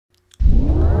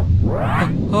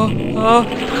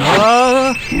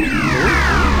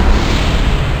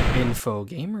Info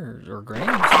gamers or grams?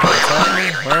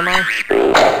 Where am I?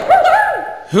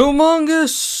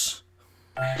 Humongous!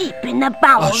 Deep in the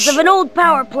bowels of an old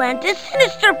power plant, a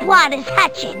sinister plot is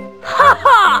hatching. Ha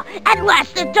ha! At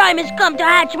last the time has come to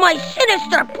hatch my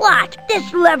sinister plot.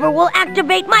 This lever will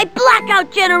activate my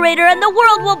blackout generator and the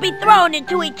world will be thrown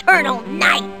into eternal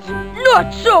night.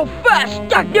 Not so fast,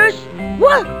 Darkness!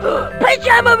 What?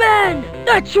 Pajama Man!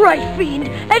 That's right, Fiend,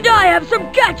 and I have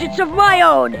some gadgets of my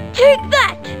own. Take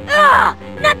that! Ah!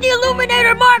 Not the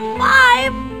Illuminator Mark V!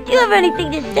 Do you have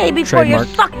anything to say before you're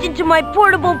sucked into my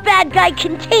portable bad guy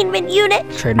containment unit?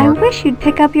 I wish you'd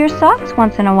pick up your socks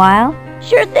once in a while.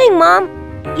 Sure thing, Mom.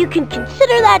 You can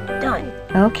consider that done.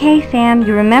 Okay, Sam,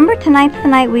 you remember tonight's the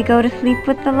night we go to sleep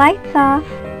with the lights off.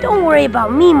 Don't worry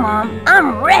about me, Mom.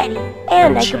 I'm ready.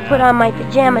 And I can put on my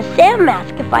Pajama Sam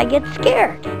mask if I get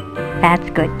scared. That's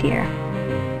good, dear.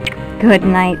 Good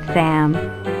night, Sam.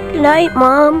 Good night,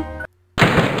 Mom.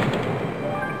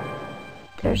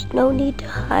 There's no need to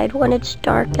hide when it's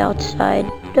dark outside.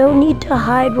 No need to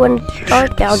hide when it's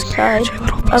dark outside.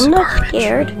 I'm not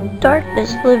scared.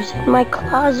 Darkness lives in my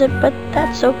closet, but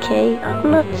that's okay. I'm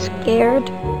not scared.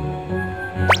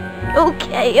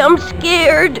 Okay, I'm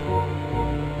scared.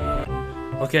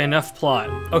 Okay, enough plot.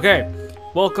 Okay,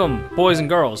 welcome, boys and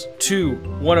girls, to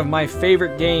one of my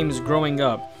favorite games growing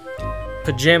up.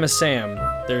 Pajama Sam.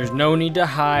 There's no need to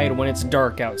hide when it's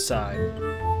dark outside.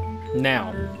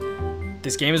 Now,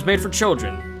 this game is made for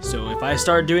children, so if I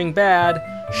start doing bad,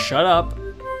 shut up.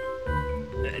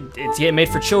 It's made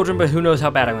for children, but who knows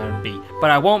how bad I'm going to be. But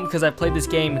I won't, because I played this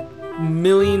game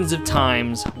millions of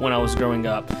times when I was growing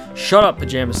up. Shut up,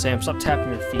 Pajama Sam. Stop tapping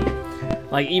your feet.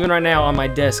 Like, even right now on my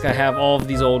desk, I have all of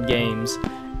these old games.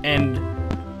 And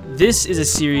this is a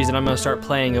series that I'm going to start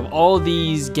playing of all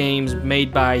these games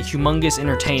made by Humongous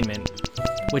Entertainment,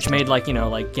 which made, like, you know,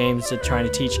 like games to try to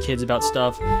teach kids about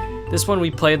stuff. This one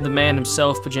we played the man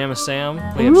himself, Pajama Sam.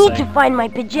 I need to find my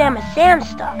Pajama Sam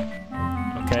stuff.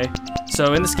 Okay.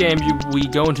 So in this game, we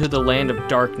go into the land of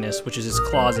darkness, which is his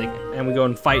closet, and we go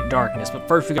and fight darkness. But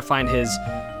first we gotta find his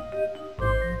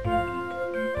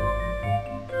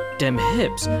damn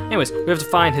hips. Anyways, we have to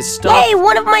find his stuff. Hey,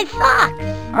 one of my socks!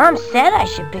 Mom said I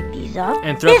should pick these up.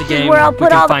 And throughout the game, we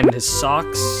can find his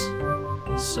socks.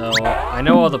 So I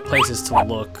know all the places to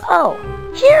look. Oh,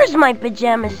 here's my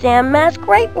Pajama Sam mask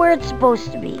right where it's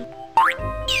supposed to be.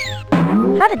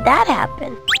 How did that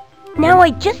happen? Now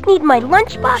I just need my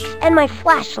lunchbox and my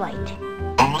flashlight.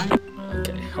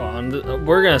 Okay, hold on.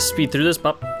 We're gonna speed through this.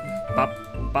 Bop, bop,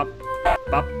 bop,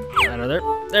 bop. I know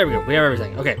there we go. We have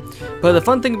everything. Okay. But the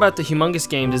fun thing about the Humongous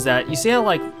games is that you see how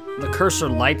like the cursor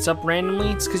lights up randomly?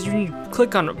 It's because you can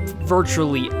click on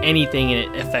virtually anything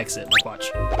and it affects it. Like, watch.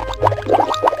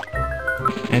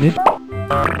 Edit.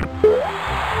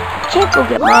 Can't go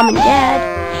get Mom and Dad.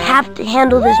 I have to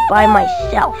handle this by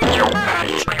myself.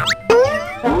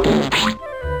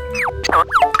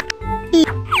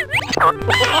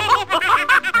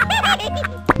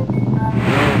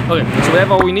 Okay, so we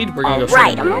have all we need. We're gonna go.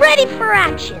 Right, I'm ready for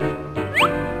action.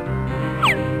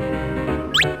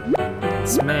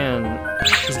 This man,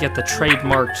 he's got the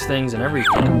trademarked things and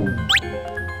everything.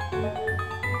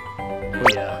 Oh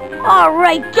yeah. All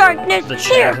right, Darkness.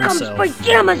 Here comes himself.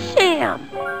 Pajama Sam.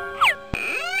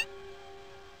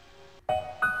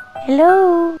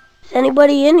 Hello? Is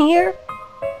anybody in here?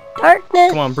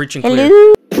 Darkness. Come on, breach and clear.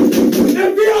 Hello?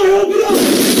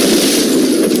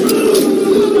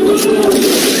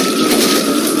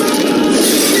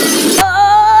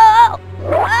 Oh!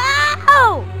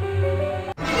 Oh!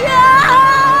 No!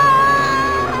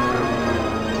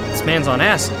 This man's on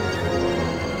acid.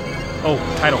 Oh,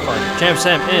 title card. Pajama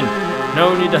Sam in.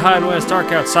 No need to hide when it's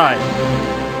dark outside.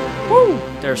 Woo!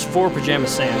 There's 4 Pajama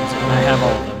Sams, and I have all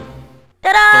of them.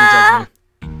 Ta-da!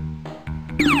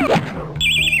 Don't judge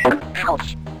me.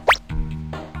 Ouch.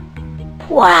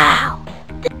 Wow.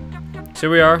 So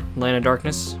here we are, Land of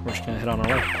Darkness. We're just gonna head on our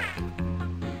way.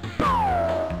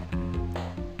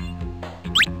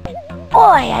 Boy,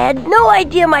 I had no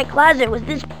idea my closet was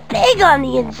this big on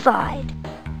the inside.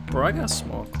 Bro, I got a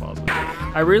small closet.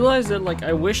 I realized that, like,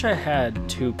 I wish I had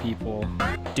 2 people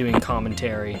doing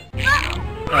commentary.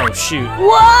 Oh, shoot.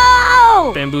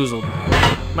 Whoa! Bamboozled.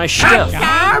 My stuff.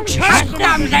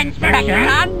 Customs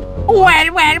inspection. Well,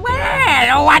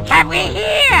 what have we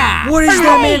here? What is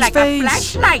that man's like face? A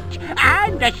flashlight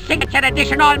and a signature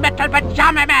additional metal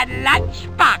Pajama Man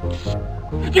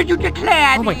lunchbox. Did you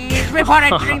declare these before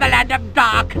entering the land of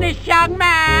darkness, young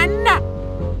man?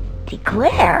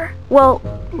 Declare? Well,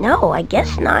 no, I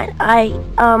guess not. I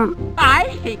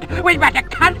think we'd better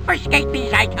confiscate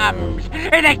these items.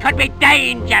 They could be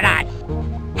dangerous.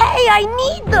 Hey, I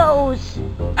need those!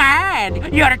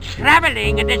 And you're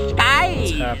traveling in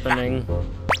disguise. What's happening?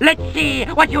 Let's see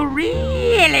what you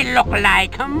really look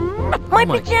like, My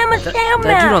Pajama Sam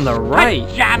That dude on mask! the right.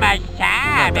 Pajama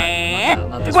Sam, eh?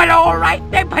 not this Well, one. all right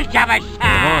then, Pajama Sam. The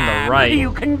one on the right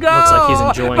You can go. looks like he's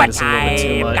enjoying but this a little bit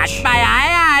too I've much. got my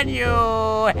eye on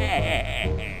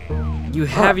you. You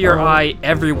have your eye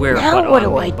everywhere Now but what on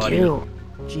do me, I buddy. do?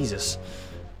 Jesus.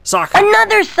 Sock.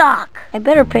 Another sock! I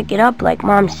better pick it up like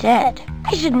Mom said.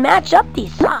 I should match up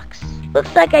these socks.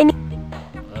 Looks like I need...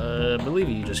 I believe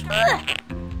you just...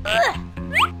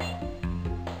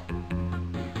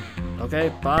 Okay,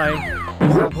 bye.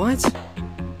 What?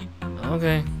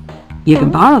 Okay. You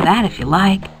can borrow that if you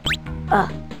like.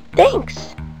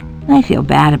 Thanks. I feel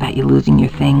bad about you losing your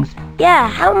things. Yeah,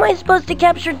 how am I supposed to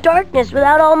capture darkness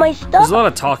without all my stuff? There's a lot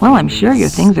of talking. Well, in I'm sure your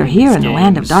these- things are here these in the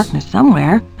land of games. darkness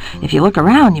somewhere. If you look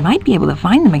around, you might be able to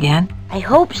find them again. I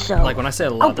hope so. Like when I say a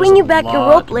lot, I'll there's bring a you back your lot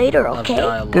rope later, of okay?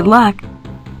 dialogue. Good luck.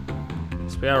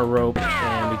 So we got a rope,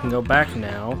 and we can go back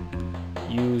now.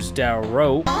 Used our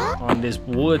rope on this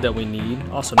wood that we need.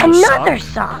 Also, no Another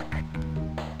sock. sock.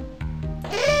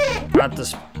 Got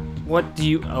this. What do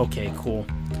you? Okay, cool.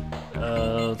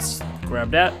 Let's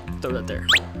grab that. Throw that there.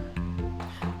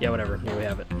 Yeah, whatever. Here we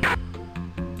have it.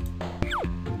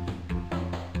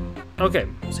 Okay,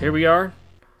 so here we are.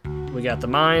 We got the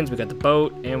mines, we got the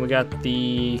boat, and we got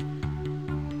the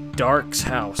Dark's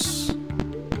house.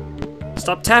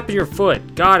 Stop tapping your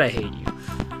foot. God, I hate you.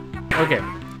 Okay.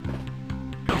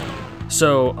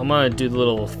 So, I'm gonna do the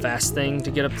little fast thing to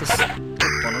get up this. Hold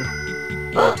on.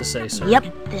 What do you have to say, sir?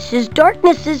 Yep, this is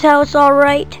Darkness's house, all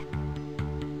right.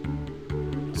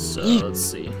 So, let's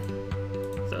see.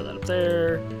 Throw that up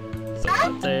there. Throw that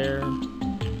up there.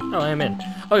 Oh, I am in.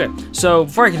 Okay, so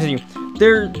before I continue,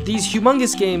 these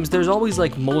humongous games, there's always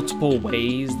like multiple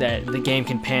ways that the game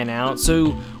can pan out.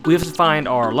 So we have to find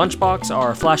our lunchbox,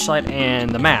 our flashlight, and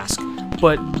the mask.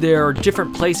 But there are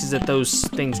different places that those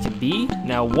things can be.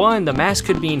 Now, one, the mask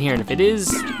could be in here, and if it is,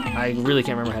 I really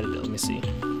can't remember how to do it. Let me see.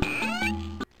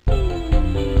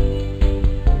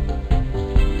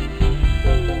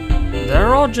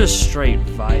 They're all just straight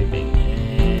vibing,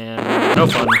 and no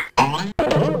fun.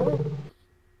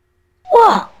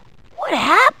 Whoa, what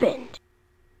happened?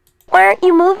 Why aren't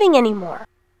you moving anymore?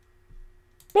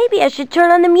 Maybe I should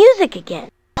turn on the music again.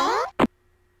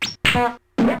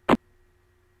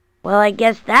 Well, I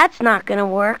guess that's not gonna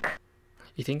work.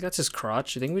 You think that's his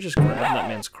crotch? You think we just grabbed that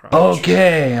man's crotch?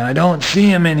 Okay, I don't see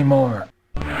him anymore.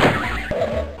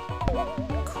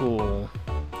 Cool.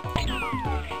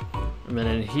 And then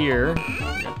in here,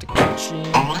 we got the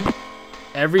kitchen.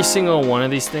 Every single one of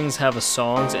these things have a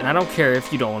songs, and I don't care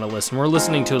if you don't want to listen. We're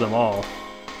listening to them all.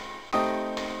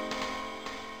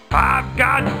 I've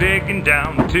got digging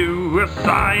down to a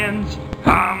science.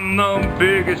 I'm the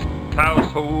biggest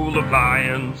household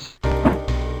appliance.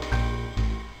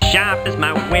 Sharp as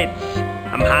my wits,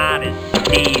 I'm hard as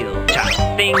steel.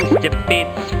 Chop things to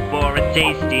bits for a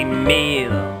tasty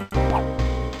meal.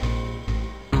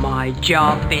 My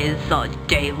job is a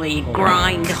daily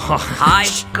grind. gosh.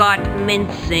 I've got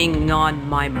mincing on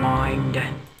my mind.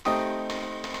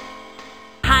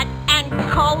 Hot and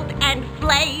cold and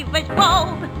flavors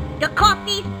bold. The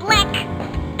coffee's black,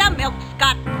 the milk's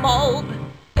got mold.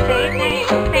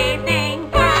 Bathing,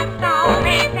 that's all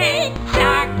bathing.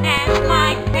 Darkness,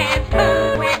 light, and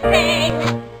food with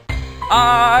things.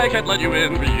 I can't let you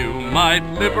in, for you might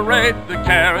liberate the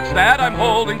carrots that I'm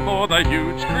holding for the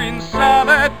huge green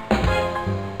salad.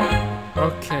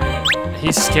 Okay.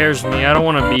 He scares me. I don't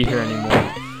want to be here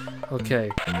anymore.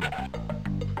 Okay.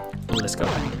 Let's go.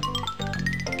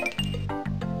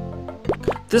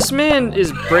 This man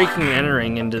is breaking and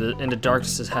entering into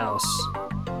Darkness's house.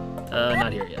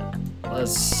 Not here yet.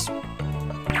 Let's.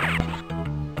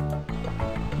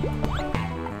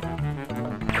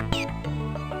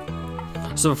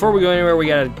 So before we go anywhere, we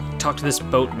gotta talk to this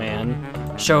boatman.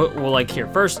 Well, like here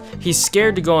first, he's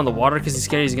scared to go on the water because he's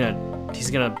scared he's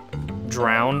gonna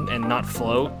drown and not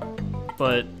float.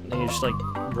 But he's just like,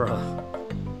 bruh,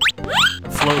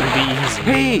 float would be easy.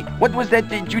 Hey, what was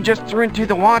that you just threw into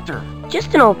the water?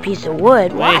 Just an old piece of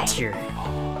wood, why? Wait here.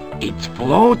 It's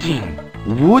floating.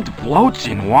 Wood floats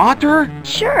in water?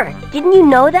 Sure, didn't you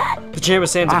know that? Pajama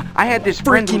Sam's I had this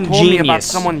friend who freaking told me about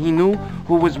genius. someone he knew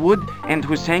who was wood and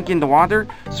who sank in the water.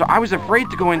 So I was afraid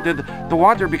to go into the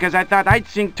water because I thought I'd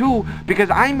sink too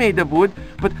because I made of wood.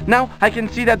 But now I can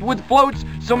see that wood floats,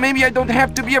 so maybe I don't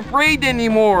have to be afraid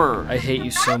anymore. I hate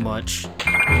you so much.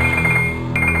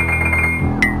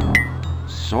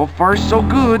 So far, so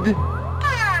good.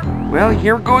 Well,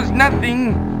 here goes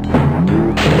nothing. What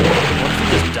if he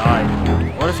just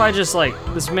died? What if I just, like,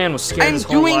 this man was scared his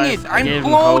whole life, I gave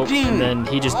him hope, and then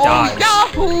he just dies?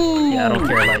 Yahoo! Yeah, I don't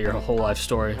care about your whole life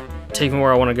story. Take me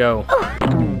where I want to go.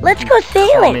 Let's go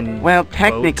sailing. Well,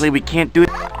 technically, we can't do it.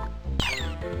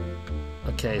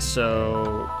 Okay,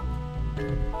 so...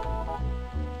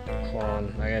 Hold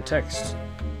on, I got a text.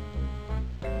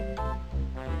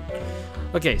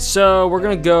 Okay, so we're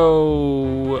gonna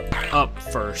go up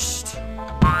first.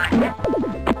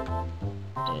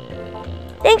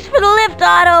 Thanks for the lift,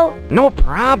 Otto. No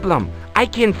problem. I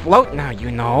can float now,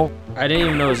 you know. I didn't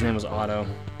even know his name was Otto.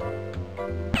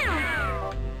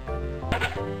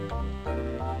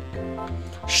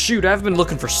 Shoot, I've been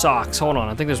looking for socks. Hold on,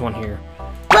 I think there's one here.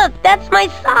 Look, that's my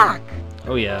sock.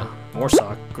 Oh yeah, more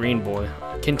sock. Green boy.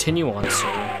 Continue on,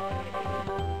 sir.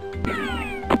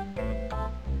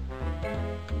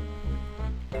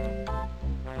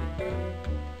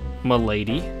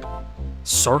 M'lady.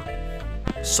 Sir?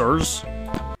 Sirs?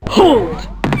 Hold!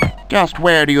 Just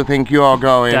where do you think you're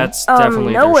going? That's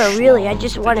definitely nowhere really. I schlong.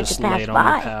 just They wanted to pass laid on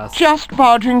the by. path. Just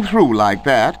barging through like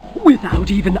that? Without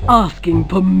even asking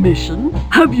permission?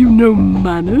 Have you no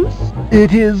manners?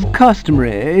 It is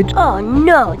customary. Oh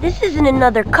no, this isn't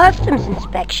another customs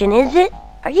inspection, is it?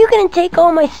 Are you gonna take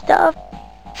all my stuff?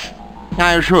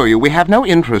 I assure you, we have no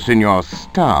interest in your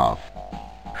stuff.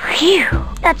 Phew,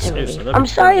 that's a relief. I'm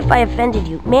sorry if I offended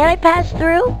you. May I pass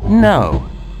through? No.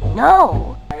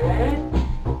 No.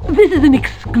 This is an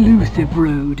exclusive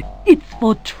road. It's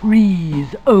for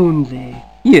trees only.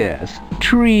 Yes,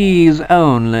 trees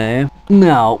only.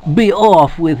 Now, be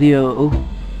off with you.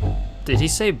 Did he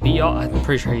say be off? I'm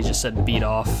pretty sure he just said beat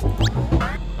off.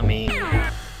 I mean...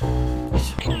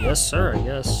 Yes, sir, I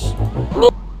guess.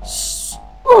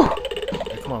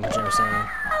 Come on, Pajama Sam.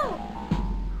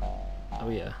 Oh,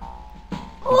 yeah.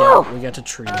 We got to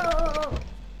tree.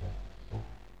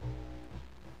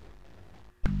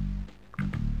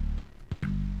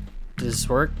 Does this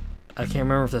work? I can't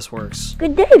remember if this works.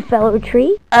 Good day, fellow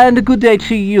tree. And a good day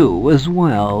to you as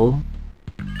well.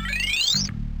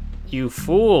 You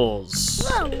fools.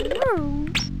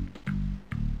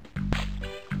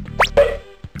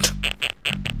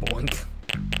 Boink.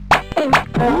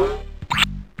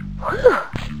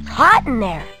 It's hot in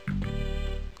there.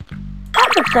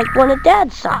 That looks like one of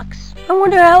Dad's socks. I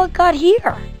wonder how it got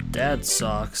here. Dad's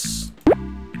socks.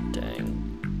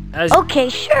 Dang. Okay,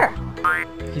 sure.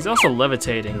 He's also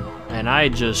levitating, and I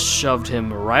just shoved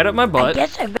him right up my butt. I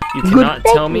guess I You cannot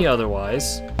tell me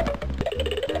otherwise.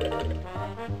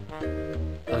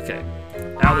 Okay,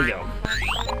 out we go.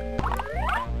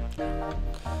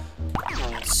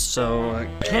 So,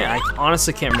 I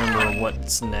honestly can't remember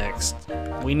what's next.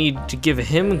 We need to give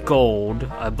him gold,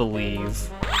 I believe.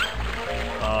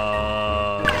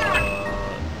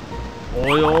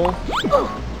 Oil.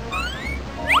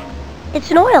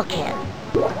 It's an oil can.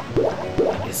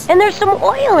 And there's some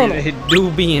oil in it. It do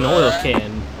be an oil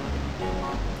can.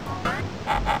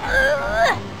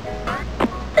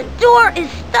 The door is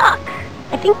stuck.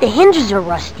 I think the hinges are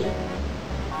rusty.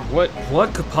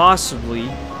 What could possibly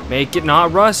make it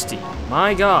not rusty?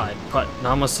 My God.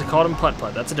 No, I must have called him Putt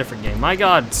Putt. That's a different game. My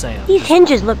God, Sam. These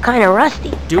hinges look kind of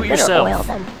rusty. Do it yourself. Oil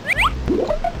them.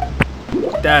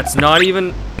 That's not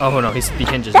even... Oh no, the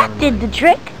hinges. That did the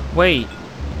trick. Wait.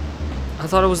 I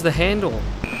thought it was the handle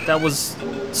that was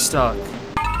stuck.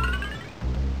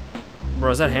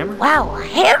 Bro, is that a hammer? Wow, a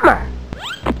hammer.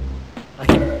 I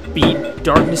can beat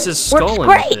Darkness's skull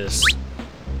into this.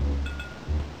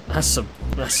 That's a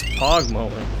pog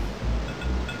moment.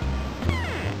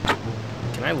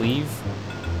 Can I leave?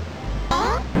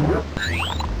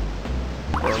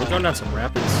 Bro, we're going down some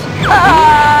rapids.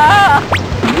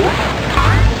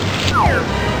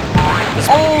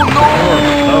 Oh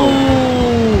no!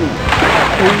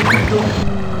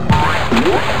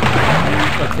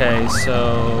 Okay,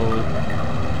 so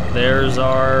there's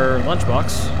our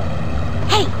lunchbox.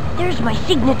 Hey, there's my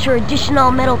signature edition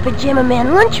all-metal Pajama Man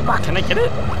lunchbox. Can I get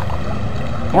it?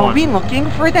 Are we looking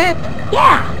for that?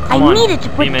 Yeah, I needed to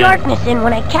put Darkness in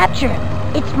when I capture him.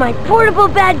 It's my portable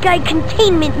bad guy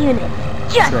containment unit,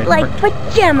 just like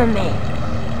Pajama Man.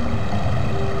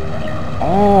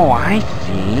 Oh, I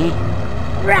see.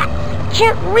 Rats,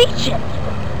 can't reach it.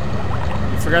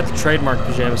 You forgot the trademark,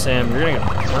 Pajama Sam. We're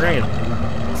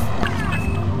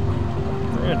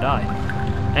gonna die.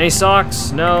 Any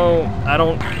socks? No, I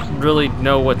don't really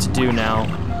know what to do now.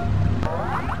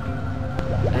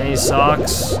 Any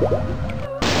socks?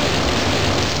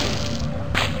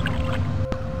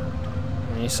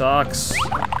 Any socks?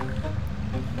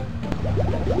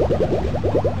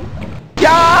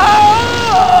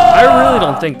 Yeah! I really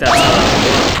don't think that's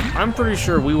good. I'm pretty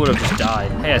sure we would have just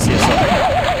died. Hey, I see us.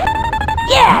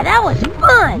 Yeah, that was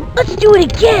fun. Let's do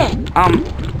it again.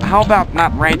 How about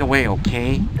not right away,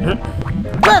 okay?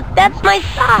 Look, that's my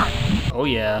sock. Oh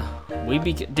yeah,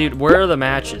 dude. Where are the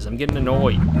matches? I'm getting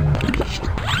annoyed.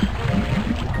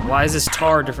 Why is this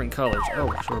tar different colors?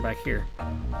 Oh, so we're back here.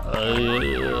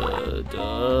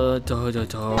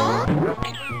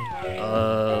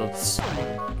 Let's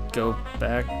go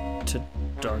back to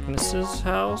Darkness's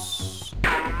house.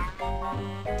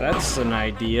 That's an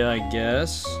idea, I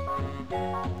guess.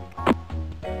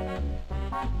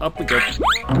 Up we go.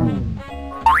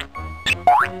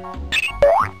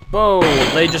 Whoa,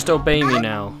 they just obey me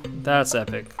now. That's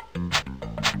epic.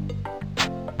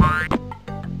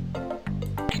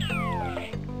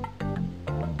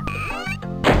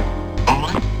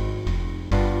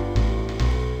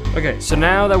 Okay, so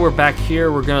now that we're back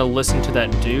here, we're gonna listen to that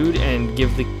dude and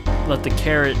give the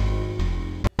carrot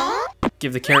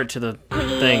to the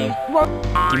thing.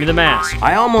 Give me the mask.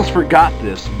 I almost forgot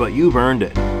this, but you've earned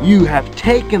it. You have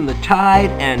taken the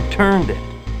tide and turned it.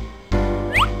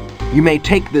 You may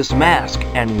take this mask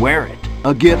and wear it.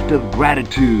 A gift of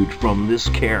gratitude from this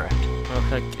carrot. Oh,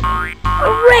 heck.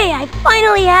 Hooray, I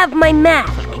finally have my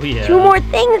mask. Oh, yeah. 2 more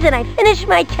things and I finish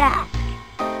my task.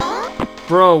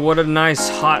 Bro, what a nice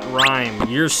hot rhyme.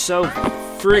 You're so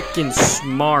freaking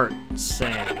smart,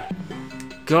 Sam.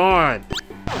 God.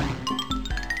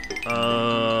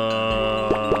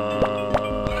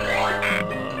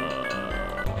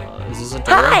 Is this a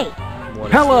door? Hi.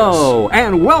 Hello,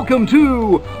 and welcome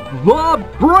to The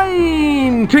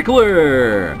Brain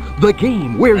Tickler, the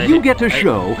game where you get to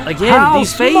show how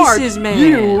these smart faces, man.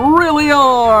 you really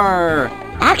are.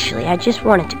 Actually, I just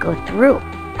wanted to go through.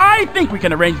 I think we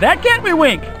can arrange that, can't we,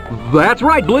 Wink? That's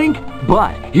right, Blink.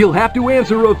 But he'll have to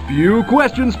answer a few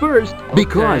questions first,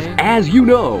 because, as you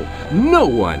know, no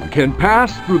one can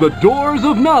pass through the doors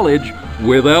of knowledge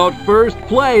without first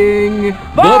playing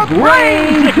The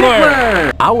Brain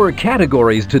Tickler! Our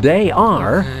categories today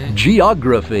are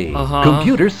geography,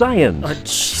 computer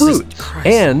science, fruits,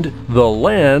 and the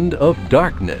land of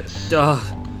darkness.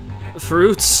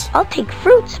 Fruits? I'll take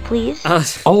fruits, please.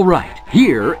 All right,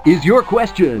 here is your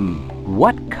question.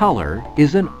 What color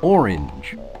is an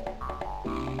orange?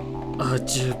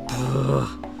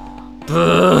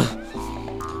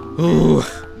 Ooh.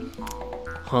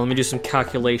 Hold on, let me do some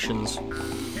calculations.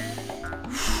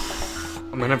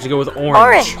 I'm gonna have to go with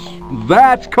orange.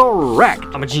 That's correct.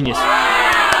 I'm a genius.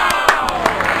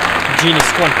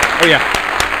 Genius, come on. Oh yeah.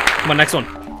 Come on, next one.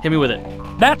 Hit me with it.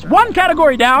 That's 1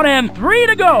 category down and 3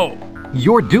 to go.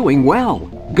 You're doing well.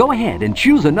 Go ahead and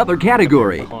choose another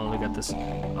category. Hold on, we got this.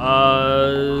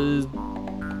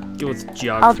 Go with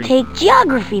geography. I'll take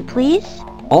geography, please.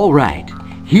 All right.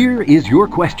 Here is your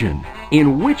question.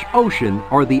 In which ocean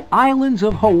are the islands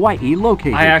of Hawaii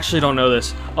located? I actually don't know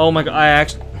this. Oh my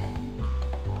god,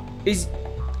 it's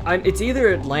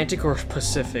either Atlantic or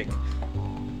Pacific.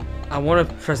 I want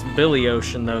to press Billy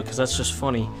Ocean though, because that's just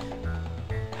funny.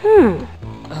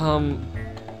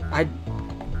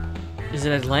 Is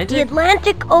it Atlantic? The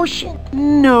Atlantic Ocean.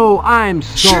 No, I'm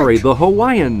sorry. The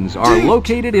Hawaiians are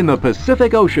located in the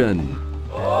Pacific Ocean.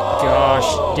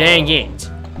 Gosh, dang it.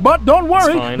 But don't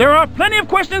worry, there are plenty of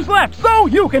questions left, so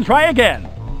you can try again.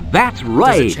 That's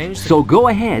right. So go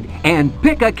ahead and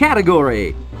pick a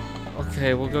category.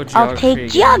 Okay, we'll go geography. I'll take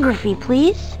geography,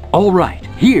 please. All right,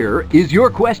 here is your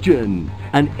question.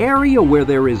 An area where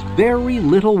there is very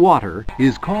little water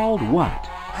is called what?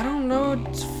 I don't know.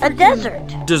 It's a desert.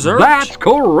 Desert? That's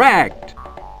correct.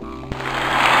 Oh,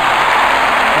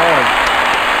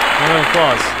 round of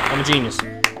applause. I'm a genius.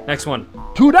 Next one.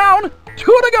 2 down, 2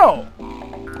 to go.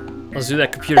 Let's do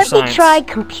that computer science. Let me try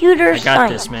computer science. I got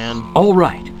this, man. All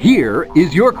right, here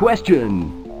is your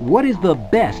question. What is the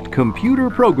best computer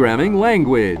programming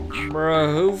language?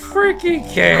 Bro, who freaking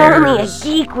cares? Only a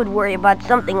geek would worry about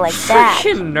something like that.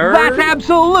 Freaking nerd. That's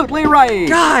absolutely right.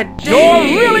 God You're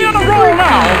dang. really on a roll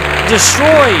now.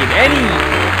 Destroyed.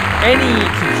 Any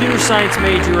computer science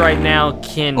major right now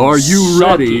can Are you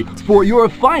suck ready it. for your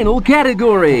final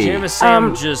category? Pajama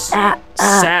Sam just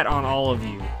sat on all of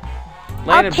you. Land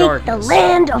I'll of take darkness. the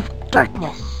land of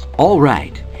darkness. All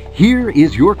right, here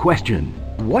is your question.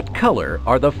 What color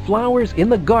are the flowers in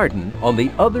the garden on the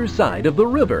other side of the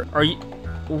river? Are you...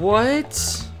 What?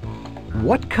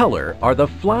 What color are the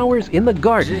flowers in the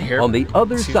garden on the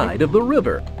other side of the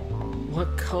river?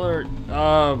 What color?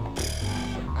 I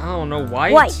don't know.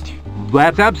 White? White.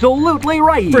 That's absolutely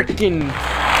right. Freaking...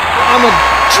 I'm a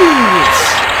genius.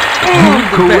 You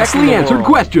correctly answered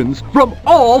questions from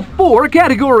all 4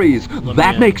 categories.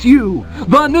 That makes you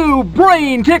the new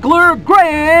Brain Tickler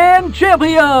Grand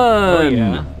Champion. Oh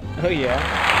yeah. Oh yeah.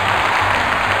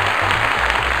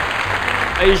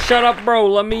 Hey, shut up, bro.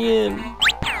 Let me in.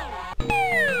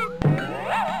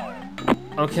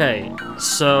 Okay,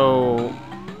 so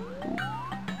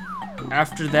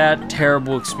after that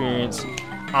terrible experience,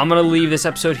 I'm gonna leave this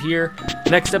episode here.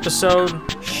 Next episode,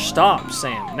 stop,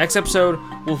 Sam. Next episode,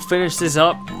 we'll finish this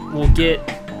up. We'll get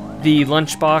the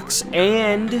lunchbox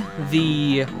and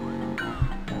the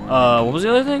what was the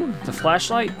other thing? The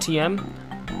flashlight, TM.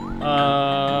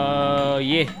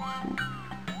 Yeah.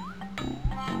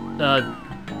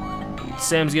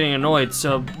 Sam's getting annoyed,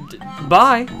 so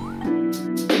bye.